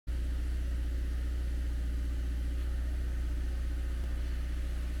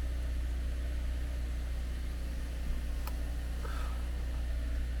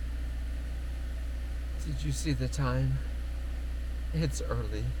Did you see the time? It's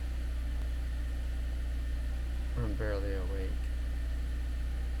early. I'm barely awake.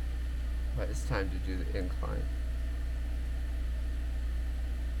 But it's time to do the incline.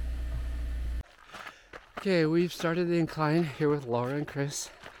 Okay, we've started the incline here with Laura and Chris.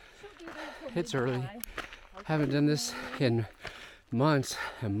 It's early. Haven't done this in months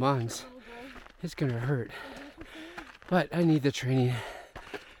and months. It's gonna hurt. But I need the training.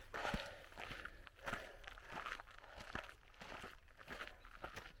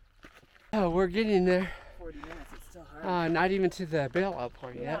 Oh, we're getting there. 40 minutes, it's still hard. Not even to the bailout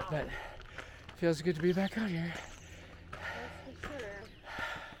point yet, but feels good to be back out here. That's for sure.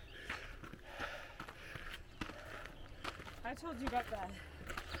 I told you about the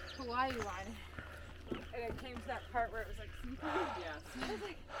Hawaii one, and it came to that part where it was like, yes. I was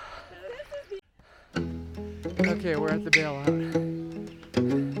like, this is the... Okay, we're at the bailout.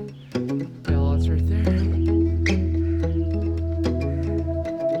 Bailout's right there.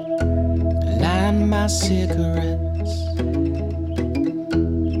 Line my cigarettes,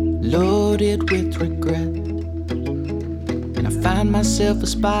 loaded with regret, and I find myself a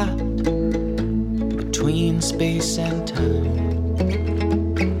spot between space and time.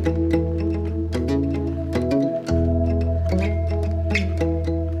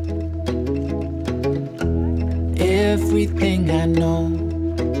 Everything I know,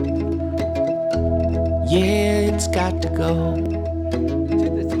 yeah, it's got to go.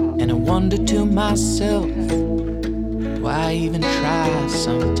 And I wonder to myself, why even try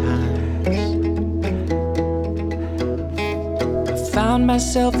sometimes? I found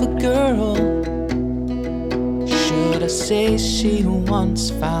myself a girl, should I say she once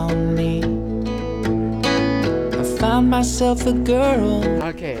found me? I found myself a girl.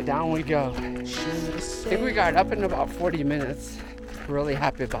 Okay, down we go. I think we got up in about 40 minutes. Really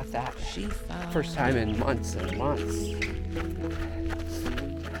happy about that. First time in months and months.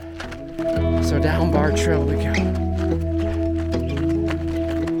 So down Bar Trail we go.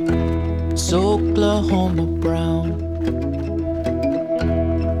 It's Oklahoma brown,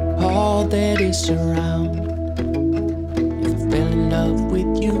 all that is around. If I fell in love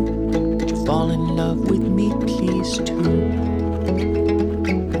with you, could you fall in love with me, please too?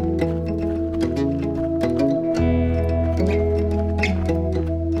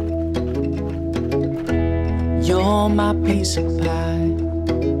 You're my piece of pie,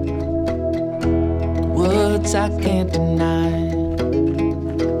 words I can't deny.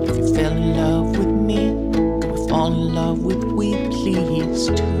 If you fell in love with me, could we fall in love with we please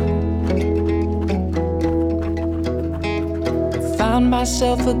too? I found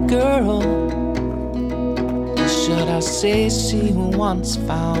myself a girl, or should I say she once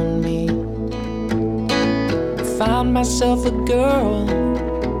found me? I found myself a girl,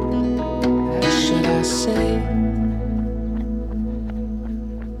 or should I say?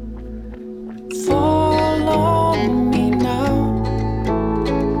 Fall on me now,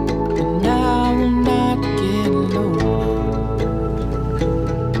 and I will not get lonely.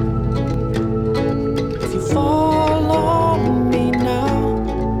 If you fall on me now,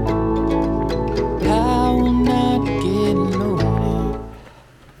 I will not get lonely.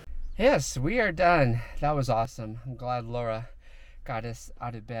 Yes, we are done. That was awesome. I'm glad Laura got us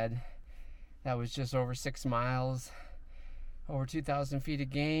out of bed. That was just over 6 miles. Over 2,000 feet of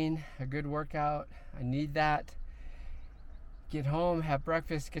gain, a good workout. I need that. Get home, have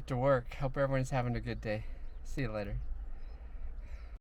breakfast, get to work. Hope everyone's having a good day. See you later.